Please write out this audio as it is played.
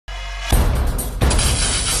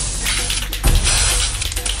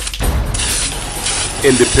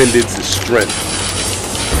Independence is strength.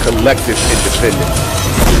 Collective independence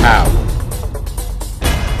is power.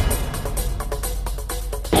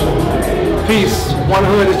 Peace. One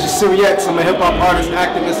hood is Jasiri X. I'm a hip-hop artist,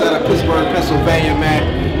 activist out of Pittsburgh, Pennsylvania,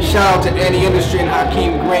 man. Shout out to AntiIndustry and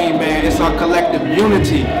Hakeem Green, man. It's our collective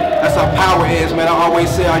unity. That's our power is, man. I always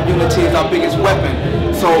say our unity is our biggest weapon.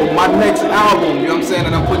 So my next album, you know what I'm saying,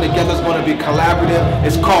 that I'm putting together is going to be collaborative.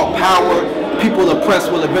 It's called Power. People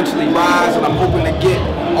oppressed will eventually rise, and I'm hoping to get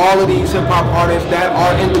all of these hip-hop artists that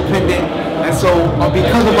are independent. And so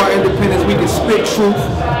because of our independence, we can spit truth.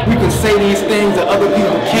 We can say these things that other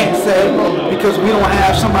people can't say because we don't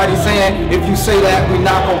have somebody saying, if you say that, we're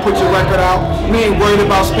not going to put your record out. We ain't worried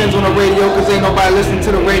about spins on the radio because ain't nobody listening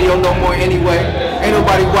to the radio no more anyway. Ain't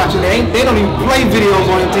nobody watching. They don't even play videos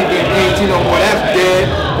on MTV no more. That's dead.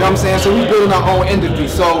 You know what I'm saying? So we're building our own industry.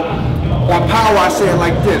 So on Power, I say it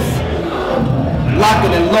like this. Lock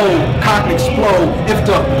it and load, cock and explode. If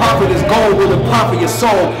the profit is gold, will the profit your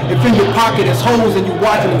soul? If in your pocket is holes and you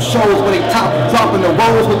watching them shows where they top dropping the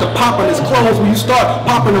rolls with the pop on his clothes, when you start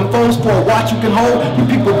popping them phones for a watch you can hold, you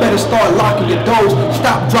people better start locking your doors.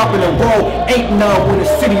 Stop dropping and roll. Ain't none when the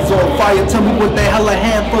city's on fire. Tell me what the hell a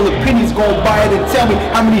handful of pennies gon' buy it, and tell me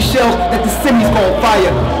how many shells that the city's gon'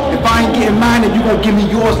 fire. If I ain't getting mine, then you gon' give me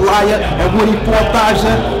yours, liar. And when he 4-5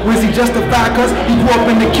 ya, was he justified? Cause he grew up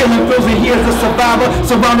in the killing fields and he is a survivor.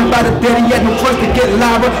 Surrounded by the dead, he had no choice to get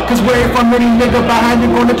louder. Cause where if I'm any nigga behind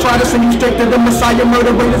you gonna try to send you straight to the Messiah.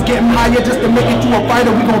 Murder rate is getting higher just to make it to a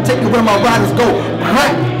fighter. We gon' take it where my riders go.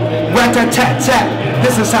 Rat-tat-tat-tat.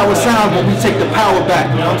 This is how it sounds when we take the power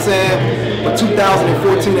back, you know what I'm saying? For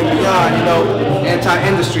 2014 and beyond, you know,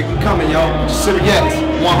 AntiIndustry, we coming, yo. Jasiri X,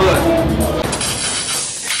 one hood.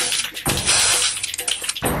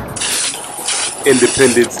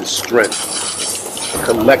 Independence is strength.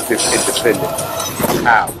 Collective independence is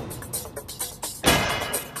power.